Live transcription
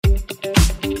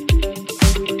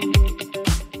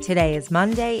Today is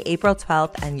Monday, April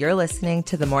 12th, and you're listening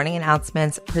to the morning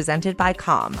announcements presented by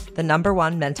Calm, the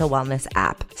 #1 mental wellness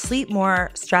app. Sleep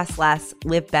more, stress less,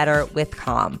 live better with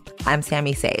Calm. I'm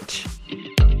Sammy Sage.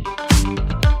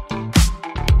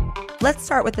 Let's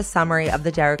start with the summary of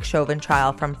the Derek Chauvin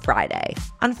trial from Friday.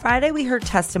 On Friday, we heard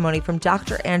testimony from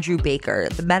Dr. Andrew Baker,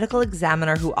 the medical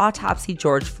examiner who autopsied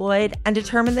George Floyd and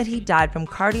determined that he died from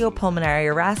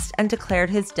cardiopulmonary arrest and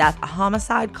declared his death a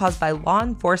homicide caused by law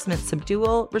enforcement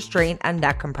subdual, restraint, and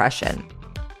neck compression.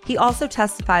 He also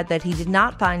testified that he did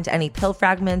not find any pill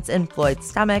fragments in Floyd's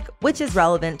stomach, which is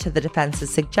relevant to the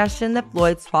defense's suggestion that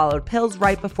Floyd swallowed pills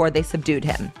right before they subdued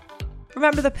him.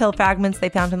 Remember the pill fragments they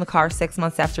found in the car 6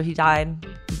 months after he died?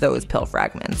 Those pill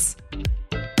fragments.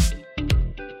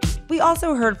 We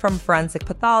also heard from forensic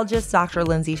pathologist Dr.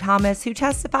 Lindsay Thomas, who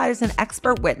testified as an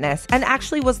expert witness and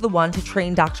actually was the one to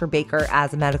train Dr. Baker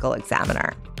as a medical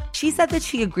examiner. She said that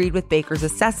she agreed with Baker's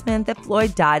assessment that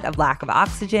Floyd died of lack of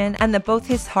oxygen and that both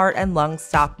his heart and lungs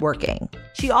stopped working.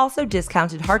 She also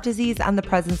discounted heart disease and the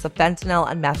presence of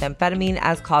fentanyl and methamphetamine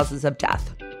as causes of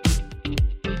death.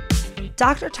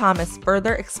 Dr. Thomas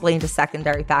further explained a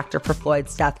secondary factor for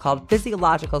Floyd's death called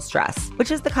physiological stress,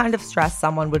 which is the kind of stress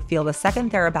someone would feel the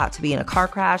second they're about to be in a car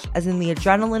crash, as in the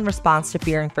adrenaline response to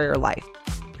fearing for your life.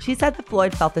 She said that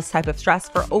Floyd felt this type of stress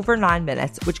for over 9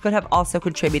 minutes, which could have also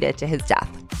contributed to his death.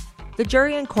 The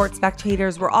jury and court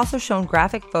spectators were also shown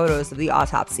graphic photos of the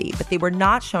autopsy, but they were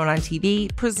not shown on TV,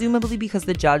 presumably because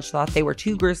the judge thought they were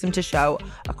too gruesome to show,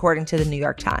 according to the New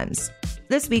York Times.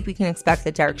 This week, we can expect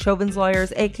that Derek Chauvin's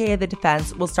lawyers, aka the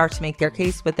defense, will start to make their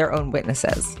case with their own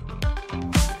witnesses.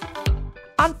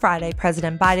 On Friday,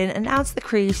 President Biden announced the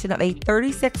creation of a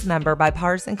 36-member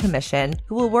bipartisan commission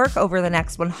who will work over the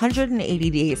next 180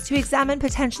 days to examine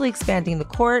potentially expanding the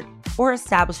court or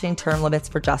establishing term limits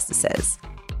for justices.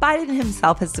 Biden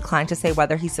himself has declined to say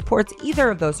whether he supports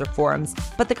either of those reforms,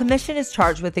 but the commission is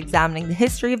charged with examining the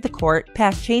history of the court,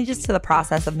 past changes to the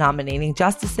process of nominating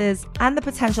justices, and the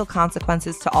potential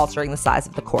consequences to altering the size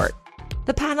of the court.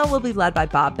 The panel will be led by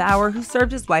Bob Bauer, who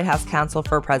served as White House counsel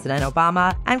for President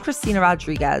Obama, and Christina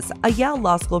Rodriguez, a Yale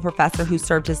Law School professor who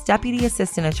served as Deputy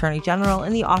Assistant Attorney General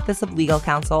in the Office of Legal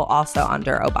Counsel, also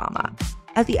under Obama.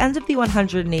 At the end of the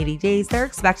 180 days, they're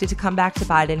expected to come back to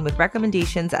Biden with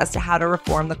recommendations as to how to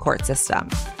reform the court system.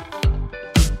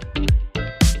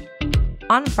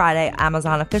 On Friday,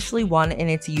 Amazon officially won in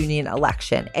its union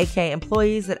election, aka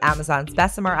employees at Amazon's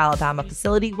Bessemer, Alabama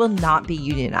facility will not be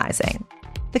unionizing.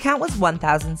 The count was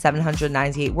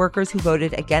 1,798 workers who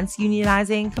voted against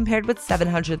unionizing, compared with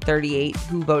 738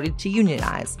 who voted to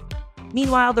unionize.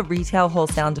 Meanwhile, the Retail,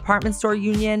 Wholesale, and Department Store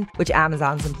Union, which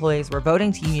Amazon's employees were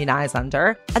voting to unionize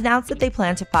under, announced that they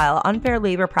plan to file unfair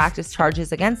labor practice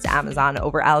charges against Amazon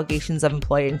over allegations of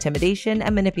employee intimidation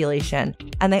and manipulation,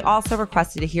 and they also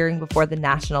requested a hearing before the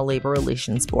National Labor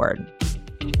Relations Board.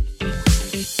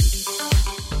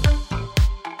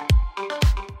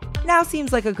 Now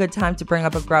seems like a good time to bring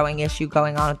up a growing issue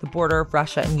going on at the border of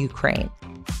Russia and Ukraine.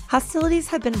 Hostilities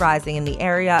have been rising in the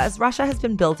area as Russia has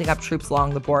been building up troops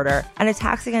along the border, and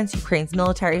attacks against Ukraine's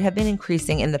military have been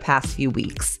increasing in the past few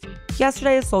weeks.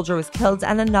 Yesterday, a soldier was killed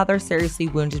and another seriously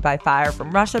wounded by fire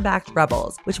from Russia-backed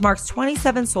rebels, which marks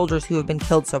 27 soldiers who have been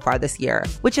killed so far this year,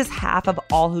 which is half of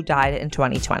all who died in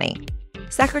 2020.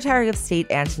 Secretary of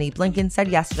State Antony Blinken said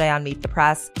yesterday on Meet the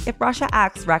Press, "If Russia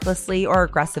acts recklessly or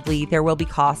aggressively, there will be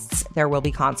costs, there will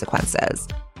be consequences."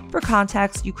 For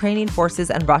context, Ukrainian forces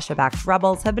and Russia-backed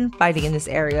rebels have been fighting in this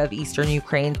area of eastern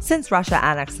Ukraine since Russia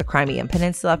annexed the Crimean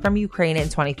Peninsula from Ukraine in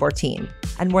 2014,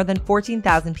 and more than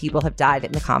 14,000 people have died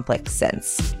in the conflict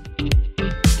since.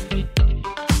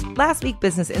 Last week,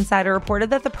 Business Insider reported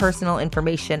that the personal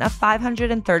information of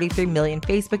 533 million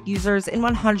Facebook users in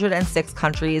 106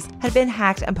 countries had been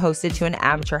hacked and posted to an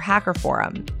amateur hacker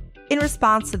forum. In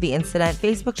response to the incident,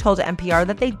 Facebook told NPR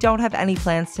that they don't have any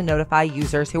plans to notify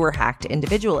users who were hacked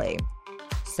individually.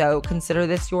 So consider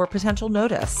this your potential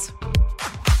notice.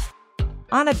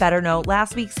 On a better note,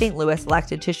 last week St. Louis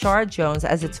elected Tishara Jones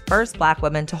as its first Black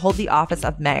woman to hold the office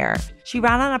of mayor. She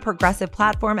ran on a progressive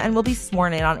platform and will be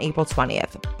sworn in on April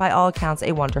 20th. By all accounts,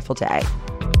 a wonderful day.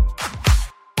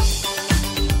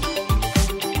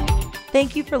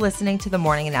 Thank you for listening to the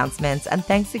morning announcements, and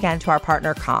thanks again to our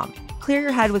partner Calm. Clear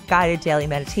your head with guided daily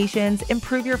meditations,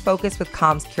 improve your focus with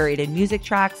Calm's curated music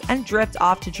tracks, and drift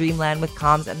off to dreamland with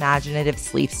Calm's imaginative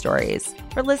sleep stories.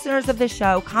 For listeners of this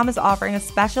show, Calm is offering a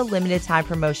special limited time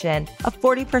promotion of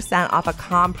 40% off a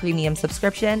Calm premium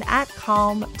subscription at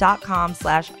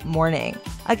calm.com/morning.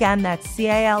 Again, that's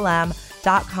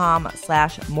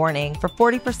CALM.com/morning for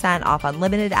 40% off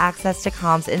unlimited access to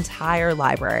Calm's entire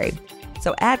library.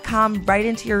 So add Calm right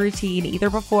into your routine either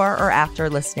before or after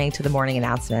listening to the morning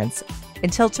announcements.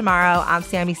 Until tomorrow, I'm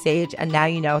Sammy Sage, and now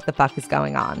you know what the fuck is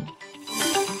going on.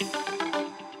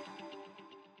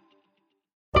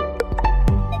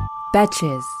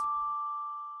 Betches.